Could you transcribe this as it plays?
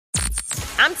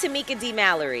I'm Tamika D.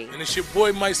 Mallory. And it's your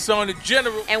boy, my son, the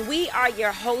General. And we are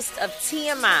your hosts of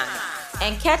TMI.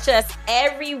 And catch us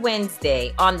every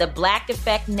Wednesday on the Black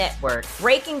Effect Network,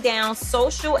 breaking down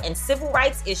social and civil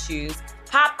rights issues,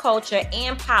 pop culture,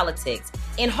 and politics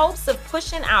in hopes of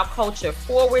pushing our culture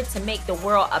forward to make the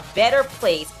world a better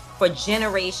place for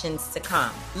generations to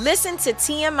come. Listen to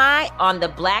TMI on the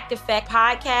Black Effect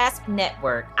Podcast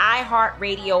Network,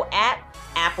 iHeartRadio app,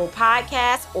 Apple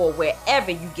Podcasts, or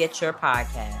wherever you get your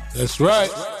podcasts. That's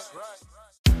right.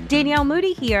 Danielle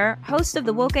Moody here, host of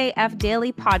the Woke AF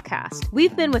Daily podcast.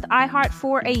 We've been with iHeart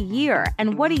for a year,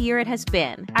 and what a year it has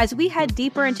been. As we head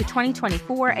deeper into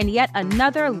 2024 and yet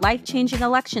another life-changing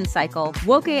election cycle,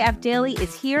 Woke AF Daily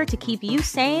is here to keep you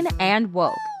sane and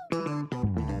woke.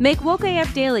 Make Woke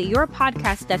AF Daily your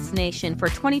podcast destination for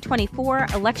 2024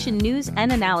 election news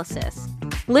and analysis.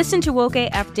 Listen to Woke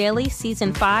AF Daily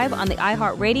Season 5 on the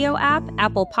iHeartRadio app,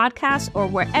 Apple Podcasts, or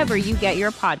wherever you get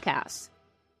your podcasts.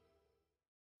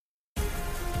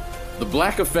 The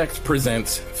Black Effect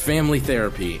presents Family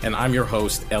Therapy, and I'm your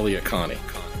host, Elliot Connie.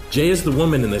 Jay is the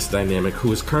woman in this dynamic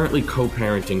who is currently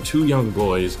co-parenting 2 young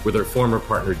boys with her former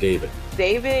partner, David.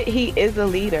 David, he is a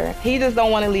leader. He just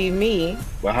don't want to leave me.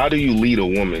 But how do you lead a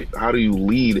woman? How do you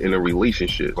lead in a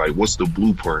relationship? Like, what's the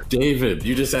blueprint? David,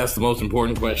 you just asked the most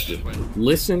important question.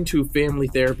 Listen to Family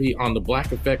Therapy on the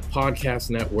Black Effect Podcast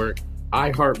Network,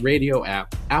 iHeartRadio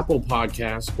app, Apple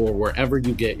Podcasts, or wherever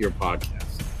you get your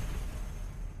podcasts.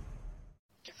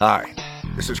 Hi,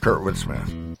 this is Kurtwood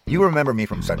Smith. You remember me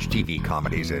from such TV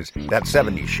comedies as That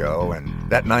 70s Show and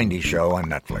That 90s Show on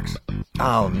Netflix.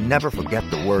 I'll never forget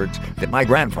the words that my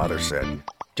grandfather said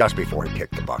just before he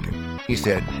kicked the bucket. He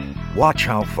said, "Watch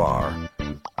how far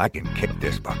I can kick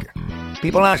this bucket."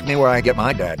 People ask me where I get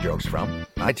my dad jokes from.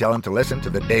 I tell them to listen to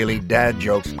the Daily Dad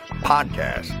Jokes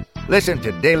podcast. Listen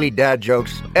to Daily Dad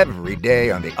Jokes every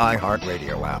day on the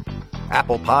iHeartRadio app,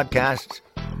 Apple Podcasts,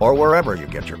 or wherever you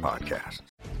get your podcasts.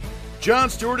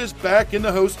 Jon Stewart is back in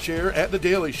the host chair at The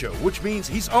Daily Show, which means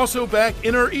he's also back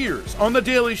in our ears on The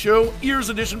Daily Show Ears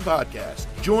Edition podcast.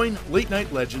 Join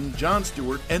late-night legend Jon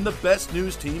Stewart and the best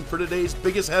news team for today's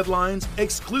biggest headlines,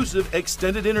 exclusive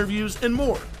extended interviews, and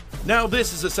more. Now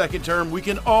this is a second term we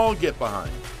can all get behind.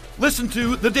 Listen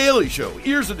to The Daily Show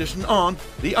Ears Edition on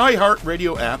the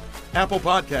iHeartRadio app, Apple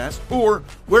Podcasts, or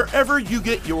wherever you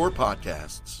get your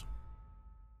podcasts.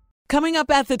 Coming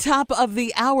up at the top of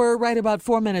the hour, right about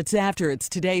 4 minutes after, it's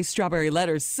today's Strawberry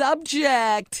Letter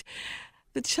subject.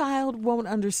 The child won't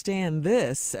understand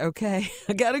this, okay?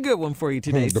 I got a good one for you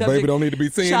today. The baby don't need to be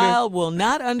seen. Child will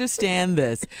not understand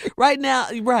this. Right now,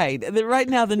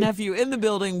 the nephew in the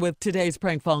building with today's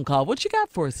prank phone call. What you got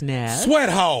for us, Ned? Sweat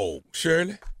hog,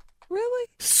 Shirley. Really?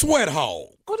 Sweat hog.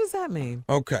 What does that mean?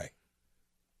 Okay.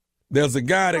 There's a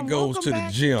guy that goes to the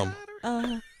gym.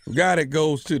 A guy that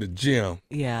goes to the gym,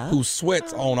 who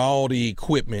sweats on all the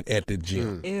equipment at the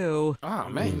gym. Ew. Oh,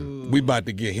 man. We about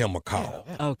to give him a call.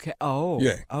 Okay. Oh.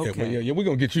 Yeah. Okay. Yeah, we're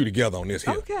going to get you together on this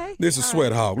here. Okay. This is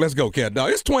Sweat Hog. Let's go, Cat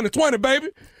Dog. It's 2020, baby.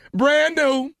 Brand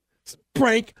new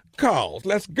prank calls.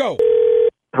 Let's go.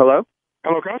 Hello?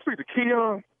 Hello, can I speak to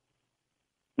Keon?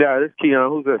 Yeah, this is Keon.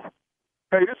 Who's this?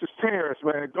 Hey, this is Terrence,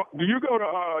 man. Do you go to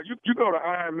you go to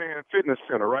Iron Man Fitness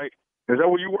Center, right? Is that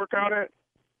where you work out at?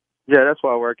 Yeah, that's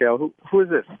where I work out. Who is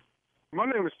this? My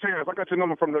name is Terrence. I got your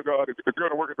number from the girl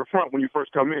that work at the front when you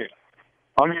first come in.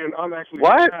 I mean, I'm actually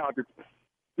what?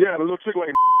 Yeah, the little chick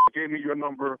lady gave me your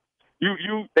number. You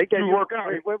work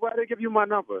out. Why did they give you my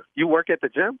number? You work at the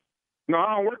gym? No,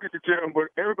 I don't work at the gym, but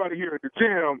everybody here at the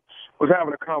gym was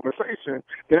having a conversation.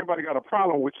 Everybody got a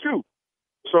problem with you.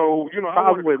 So, you know,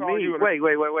 problem with me? You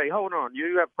wait. Hold on.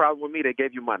 You have a problem with me? They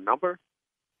gave you my number?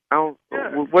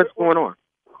 What's going on?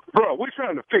 Bro, we're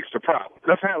trying to fix the problem.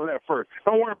 Let's handle that first.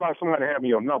 Don't worry about somebody having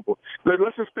your number.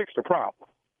 Let's just fix the problem.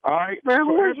 All right? Man,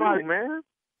 who is you, man?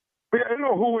 Yeah, you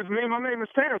know who is me? My name is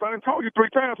Terrence. I done told you 3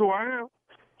 times who I am.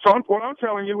 So what I'm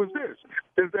telling you is this,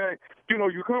 is that, you know,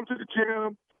 you come to the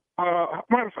gym.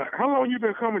 Matter of fact, how long you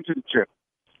been coming to the gym?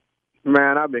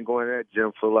 Man, I've been going to that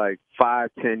gym for like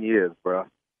 5-10 years, bro.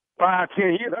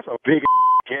 5-10 years? That's a big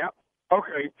gap.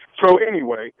 Okay, so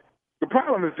anyway, the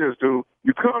problem is this, dude.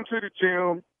 You come to the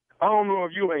gym. I don't know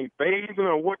if you ain't bathing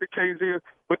or what the case is,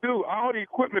 but dude, all the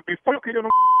equipment be fucking in the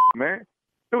man.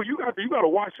 Dude, you got to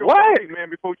wash your body,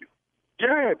 man, before you.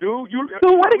 Yeah, dude.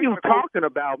 Dude, what are you talking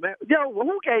about, man? Yo,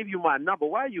 who gave you my number?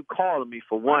 Why are you calling me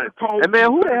for one? And man,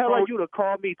 who the hell are you to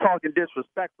call me talking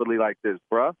disrespectfully like this,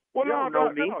 bruh? Well, you don't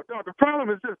know me. No. The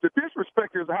problem is this: the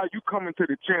disrespect is how you come into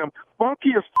the gym,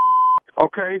 funky as.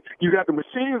 Okay, you got the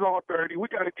machines all dirty. We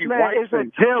got to keep man, wipes it's a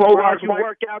and gym, bro. You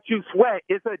work out, you sweat.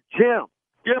 It's a gym.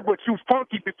 Yeah, but you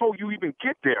funky before you even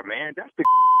get there, man. That's the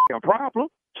problem.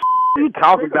 You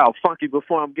talking about funky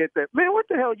before I get there? Man, what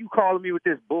the hell you calling me with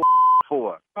this bull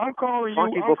for? I'm calling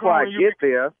funky you. Funky before I get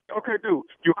there. Okay, dude.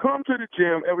 You come to the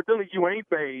gym. Evidently, you ain't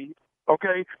bathed.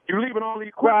 Okay, you leaving all the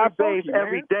equipment. Well, I bathe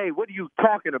every day. What are you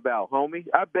talking about, homie?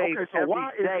 I bathe every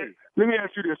day. Let me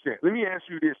ask you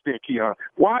this then, Keon.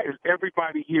 Why is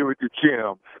everybody here at the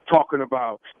gym talking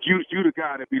about you the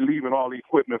guy that be leaving all the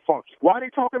equipment funky? Why are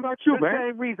they talking about you, man?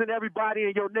 The same reason everybody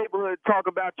in your neighborhood talk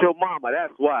about your mama.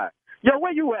 That's why. Yo,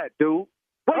 where you at, dude?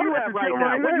 Where you at right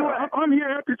now? Where you at? I'm here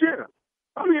at the gym.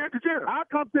 I'll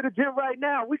come to the gym right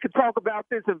now. We can talk about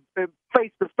this in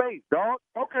face to face, dog.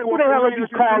 Okay, well, what the hell are you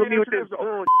calling me with this?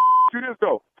 See this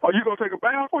though. Are you gonna take a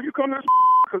bath before you come to this?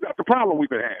 Because that's the problem we've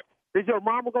been having. Is your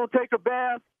mama gonna take a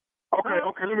bath? Okay.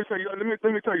 Let me tell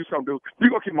you something, dude.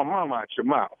 You gonna keep my mama out your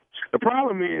mouth. The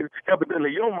problem is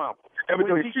evidently your mama.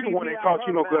 Evidently she the one that taught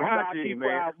you no good hygiene,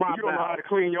 man. You don't know how to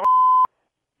clean your.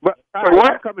 But what?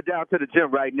 I'm coming down to the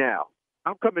gym right now.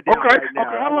 I'm coming down right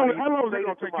now. Okay. How long is it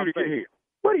gonna take you to get here?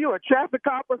 What are you, a traffic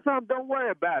cop or something? Don't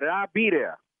worry about it. I'll be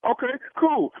there. Okay,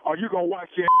 cool. Are you gonna wash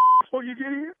your ass before you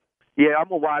get here? Yeah, I'm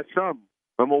gonna wash something.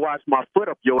 I'm gonna wash my foot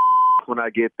up your ass when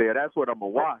I get there. That's what I'm gonna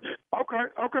wash.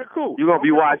 Okay, cool. You're gonna be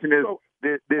washing this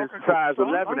size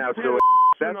 11 out your ass.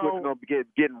 That's what's gonna be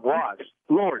getting washed.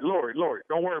 Lori,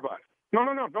 don't worry about it. No,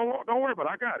 don't worry about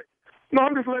it. I got it. No,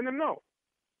 I'm just letting them know.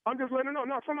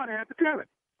 No, somebody had to tell it.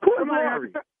 Who is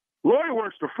Lori? Lori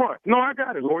works the front. No, I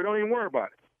got it, Lori. Don't even worry about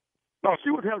it. No,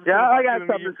 she was hesitant. Yeah, I got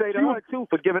something to say to her, too,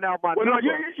 for giving out my number. No,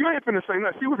 you ain't finna say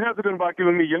nothing. She was hesitant about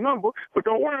giving me your number, but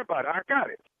don't worry about it. I got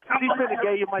it. She should have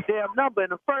gave you my damn number in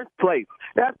the first place.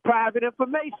 That's private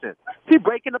information. She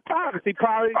breaking the privacy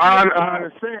policy. I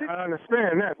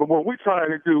understand that, but what we're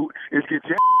trying to do is get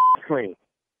your ass clean.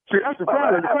 See, that's the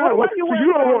problem. What you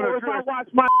don't want to I watch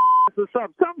my ass or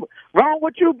something? Something wrong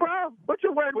with you, bro? What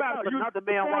you worried about? Another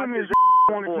man watching his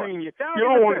want to clean you. You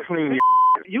don't want to clean your.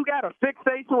 You got a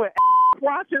fixation with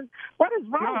watching? What is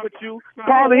wrong with you?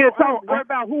 Calling here talking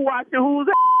about who watching whose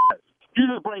ass. You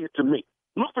just bring it to me.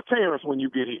 Look for Terrence when you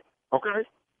get here, okay?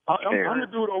 I'm the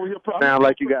dude over here. Sound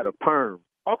like you got a perm.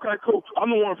 Okay, cool. I'm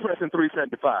the one pressing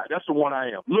 375. That's the one I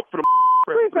am. Look for the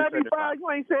 375. You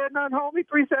ain't said nothing, homie.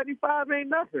 375 ain't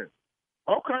nothing.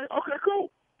 Okay,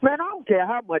 cool. Man, I don't care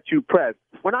how much you press.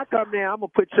 When I come there, I'm going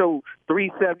to put your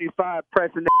 375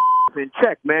 pressing in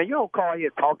check, man. You don't call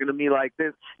here talking to me like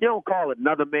this. You don't call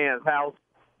another man's house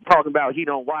talking about he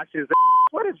don't wash his ass.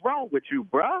 What is wrong with you,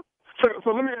 bruh? So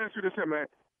let me ask you this here, man.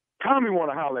 Tommy want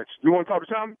to holler at you. You want to talk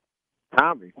to Tommy?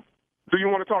 Tommy? Do you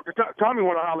want to talk to Tommy?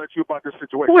 Want to holler at you about this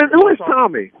situation? Who is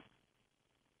Tommy?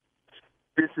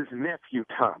 This is nephew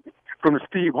Tommy from the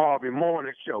Steve Harvey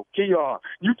Morning Show. Keon,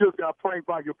 you just got pranked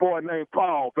by your boy named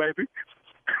Paul, baby.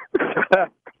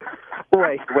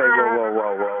 Wait,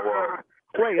 whoa.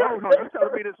 Wait, I don't know. You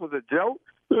telling me this was a joke?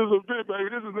 This is a bit, baby.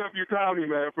 This is nephew Tommy,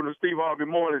 man, from the Steve Harvey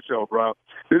Morning Show, bro.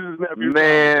 This is nephew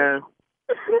Man,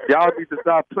 y'all need to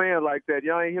stop playing like that.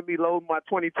 Y'all ain't hear me loading my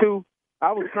 22.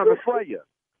 I was coming for you.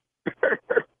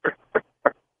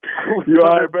 You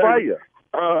all right, baby?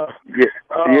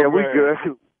 Yeah, we good.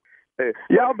 Hey,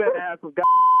 y'all better have some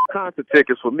concert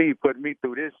tickets for me, putting me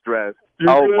through this stress.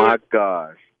 My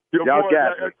gosh. Y'all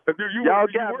got me. Y'all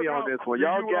got me on this one.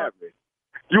 Y'all got me.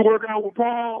 You work out with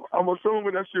Paul? I'm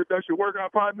assuming that's your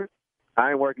workout partner?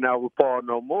 I ain't working out with Paul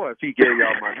no more if he gave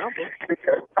y'all my number.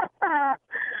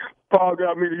 Paul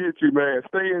got me to hit you, man.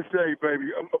 Stay in shape,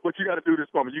 baby. But you got to do this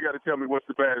for me. You got to tell me what's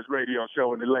the baddest radio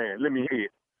show in the land. Let me hear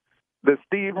it. The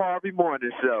Steve Harvey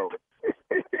Morning Show.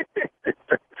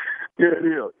 Yeah, it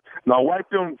is. Now wipe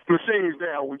them machines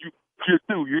down when you get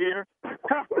through, you hear?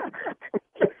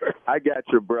 I got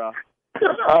you, bro.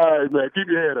 All right, man. Keep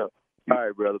your head up. All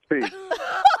right, brother. Peace.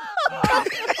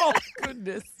 Oh,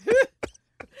 goodness.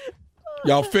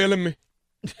 Y'all feeling me?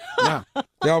 Yeah.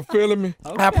 Y'all feeling me?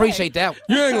 Okay. I appreciate that.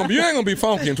 You ain't gonna be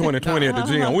funky in 2020 at the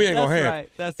gym. We ain't gonna have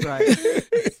it. That's right.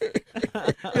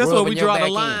 That's where we draw the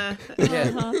line.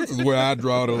 Yeah. This is where I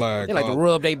draw the line. They like to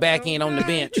rub their back end on the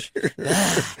bench.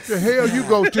 The hell you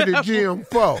go to the gym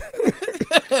for?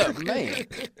 Man.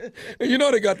 And you know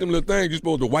they got them little things you're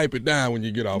supposed to wipe it down when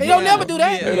you get off. They don't never do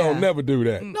that. They don't never do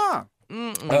that. No.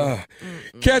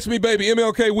 Catch me, baby,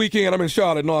 MLK weekend. I'm in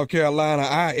Charlotte, North Carolina.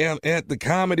 I am at the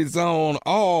Comedy Zone.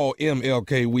 All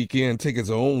MLK weekend tickets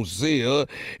are on sale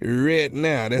right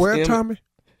now. That's where, Tommy?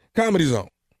 Comedy Zone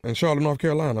in Charlotte, North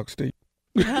Carolina, Steve.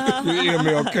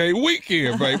 MLK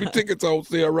weekend, baby. Tickets on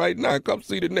sale right now. Come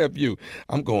see the nephew.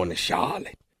 I'm going to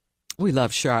Charlotte. We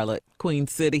love Charlotte, Queen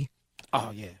City.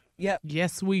 Oh, yeah. Yep.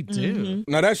 Yes, we do.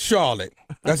 Now, that's Charlotte.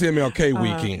 That's MLK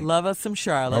weekend. Love us some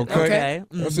Charlotte. Okay.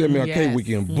 That's MLK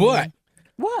weekend. But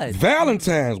what?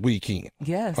 Valentine's weekend.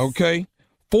 Yes. Okay.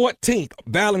 14th,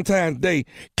 Valentine's Day,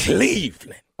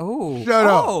 Cleveland. Oh. Shut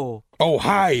up.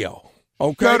 Ohio.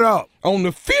 Okay. Shut up. On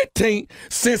the 15th,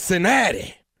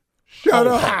 Cincinnati. Shut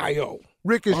up. Ohio.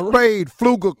 Ricky Spade,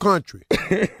 Fluger Country.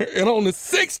 And on the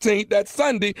 16th, that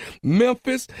Sunday,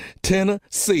 Memphis,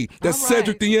 Tennessee. That's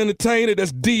Cedric the Entertainer.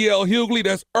 That's D.L. Hughley.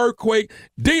 That's Earthquake,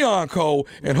 Dion Cole,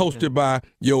 and hosted by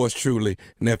yours truly,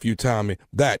 Nephew Tommy.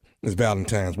 That is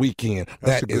Valentine's weekend.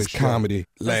 That's That is show. Comedy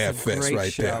Laugh That's a Fest great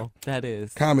right show. there. That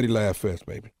is. Comedy Laugh Fest,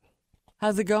 baby.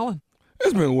 How's it going?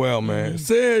 It's been well, man.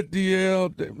 Said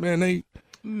DL, man,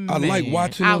 I like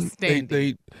watching them.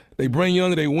 They bring you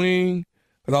under their wing.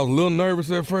 And I was a little nervous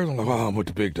at first. I'm like, oh, I'm with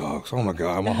the big dogs. Oh, my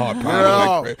God, my heart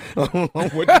pounding like crazy.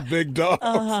 I'm with the big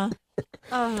dogs.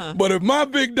 But if my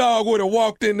big dog would have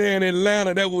walked in there in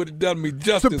Atlanta, that would have done me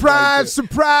justice. Surprise,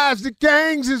 surprise, the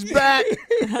gangs is back.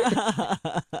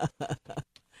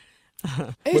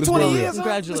 It's 20 years.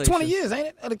 Congratulations. It's 20 years, ain't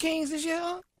it? Of the Kings this year,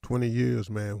 huh? 20 years,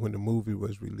 man, when the movie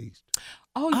was released.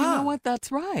 Oh, you know what?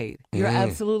 That's right. You're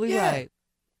absolutely right.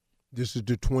 This is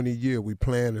the 20th year we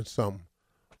planning something.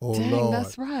 Oh, Dang, Lord.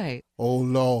 that's right. Oh,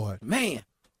 Lord. Man.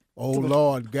 Oh,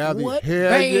 Lord. Gather What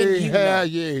hell band yeah, you hell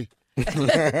know?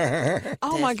 yeah.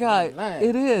 Oh, my God. lying.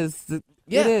 It is. It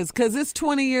is. Because it's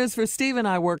 20 years for Steve and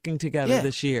I working together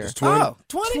this year. It's 20. Oh,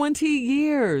 20? 20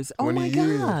 years. Oh, 20 my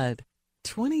years. God.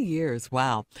 20 years.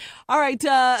 Wow. All right.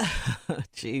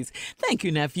 Geez. Thank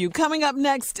you, nephew. Coming up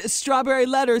next, Strawberry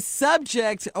Letter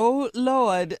subject. Oh,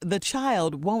 Lord, the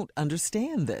child won't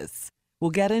understand this. We'll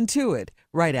get into it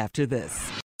right after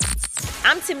this.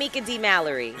 I'm Tamika D.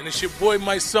 Mallory. And it's your boy,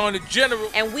 my son, the General.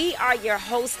 And we are your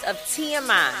hosts of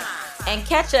TMI. And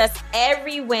catch us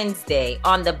every Wednesday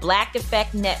on the Black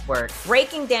Effect Network,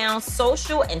 breaking down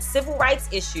social and civil rights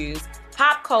issues,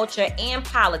 pop culture, and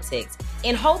politics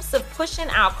in hopes of pushing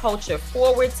our culture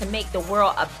forward to make the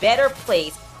world a better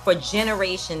place for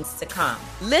generations to come.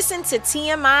 Listen to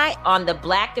TMI on the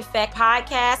Black Effect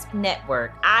Podcast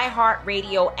Network,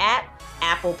 iHeartRadio app,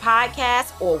 Apple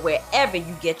Podcasts, or wherever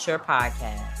you get your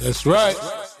podcasts. That's right.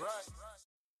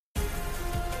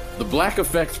 The Black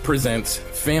Effect presents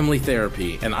Family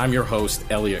Therapy, and I'm your host,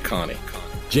 Elliot Connie.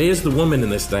 Jay is the woman in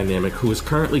this dynamic who is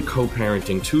currently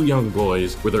co-parenting 2 young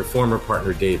boys with her former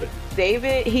partner, David.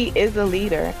 David, he is a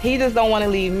leader. He just don't want to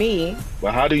leave me.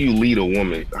 But how do you lead a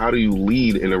woman? How do you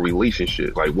lead in a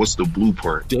relationship? Like, what's the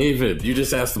blueprint? David, you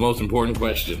just asked the most important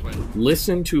question.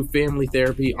 Listen to Family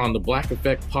Therapy on the Black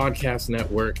Effect Podcast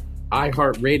Network,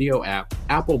 iHeartRadio app,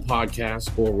 Apple Podcasts,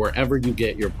 or wherever you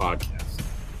get your podcasts.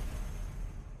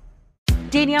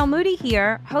 Danielle Moody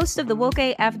here, host of the Woke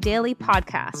AF Daily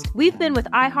podcast. We've been with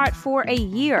iHeart for a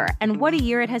year, and what a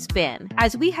year it has been.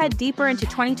 As we head deeper into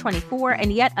 2024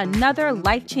 and yet another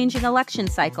life-changing election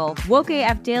cycle, Woke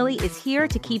AF Daily is here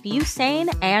to keep you sane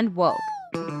and woke.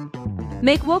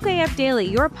 Make Woke AF Daily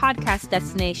your podcast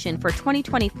destination for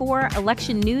 2024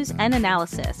 election news and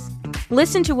analysis.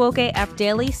 Listen to Woke AF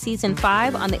Daily Season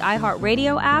 5 on the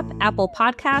iHeartRadio app, Apple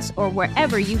Podcasts, or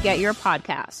wherever you get your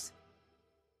podcasts.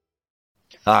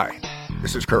 Hi,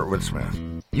 this is Kurtwood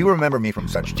Smith. You remember me from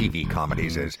such TV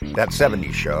comedies as That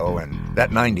 70s Show and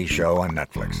That 90s Show on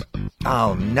Netflix.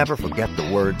 I'll never forget the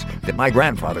words that my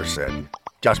grandfather said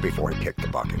just before he kicked the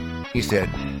bucket. He said,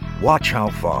 "Watch how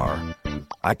far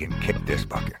I can kick this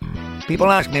bucket." People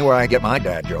ask me where I get my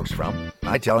dad jokes from.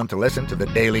 I tell them to listen to the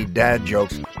Daily Dad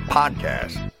Jokes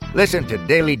podcast. Listen to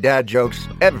Daily Dad Jokes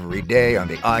every day on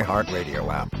the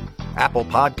iHeartRadio app, Apple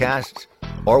Podcasts,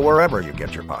 or wherever you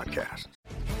get your podcasts.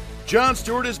 Jon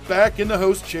Stewart is back in the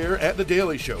host chair at The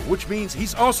Daily Show, which means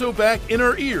he's also back in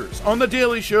our ears on The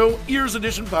Daily Show Ears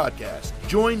Edition podcast.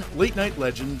 Join late-night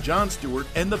legend Jon Stewart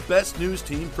and the best news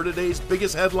team for today's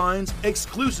biggest headlines,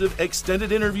 exclusive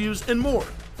extended interviews, and more.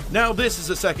 Now this is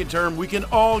a second term we can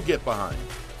all get behind.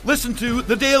 Listen to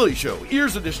The Daily Show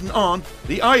Ears Edition on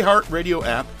the iHeartRadio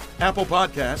app, Apple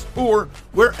Podcasts, or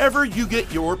wherever you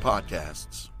get your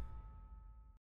podcasts.